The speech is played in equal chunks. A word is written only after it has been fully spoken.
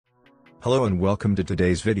Hello and welcome to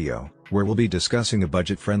today's video, where we'll be discussing a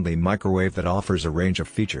budget-friendly microwave that offers a range of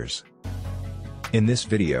features. In this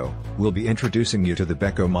video, we'll be introducing you to the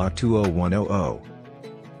Beko MOC20100,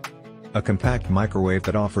 a compact microwave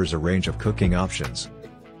that offers a range of cooking options.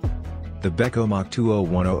 The Beko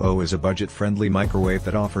MOC20100 is a budget-friendly microwave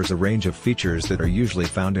that offers a range of features that are usually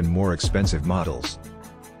found in more expensive models.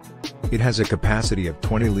 It has a capacity of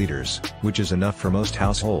 20 liters, which is enough for most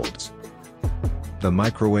households. The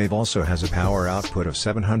microwave also has a power output of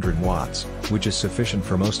 700 watts, which is sufficient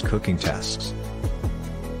for most cooking tasks.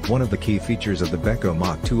 One of the key features of the Beko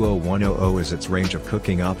MOC20100 is its range of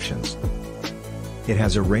cooking options. It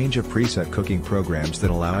has a range of preset cooking programs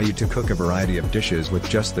that allow you to cook a variety of dishes with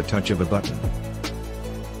just the touch of a button.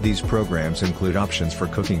 These programs include options for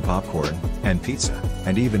cooking popcorn, and pizza,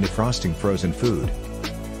 and even defrosting frozen food.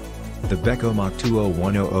 The Beko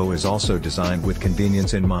MOC20100 is also designed with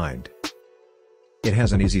convenience in mind. It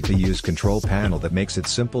has an easy-to-use control panel that makes it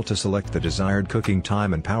simple to select the desired cooking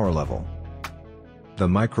time and power level. The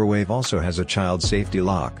microwave also has a child safety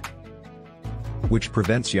lock, which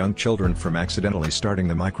prevents young children from accidentally starting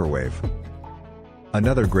the microwave.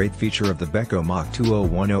 Another great feature of the Beko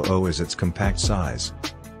MOC20100 is its compact size.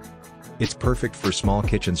 It's perfect for small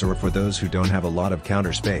kitchens or for those who don't have a lot of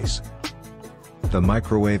counter space. The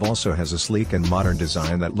microwave also has a sleek and modern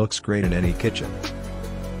design that looks great in any kitchen.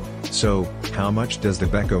 So, how much does the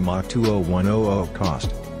Beko MOC20100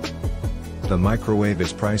 cost? The microwave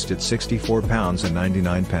is priced at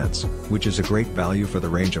 £64.99, which is a great value for the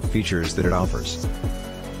range of features that it offers.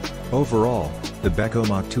 Overall, the Beko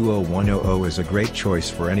MOC20100 is a great choice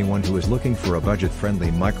for anyone who is looking for a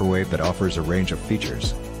budget-friendly microwave that offers a range of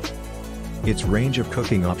features. Its range of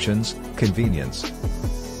cooking options, convenience,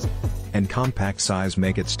 and compact size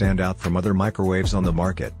make it stand out from other microwaves on the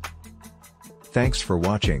market. Thanks for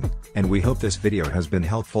watching, and we hope this video has been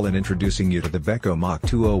helpful in introducing you to the Beko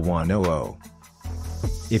MOC20100.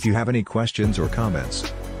 If you have any questions or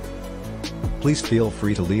comments, please feel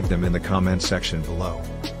free to leave them in the comment section below.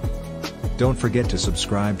 Don't forget to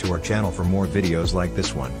subscribe to our channel for more videos like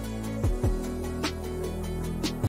this one.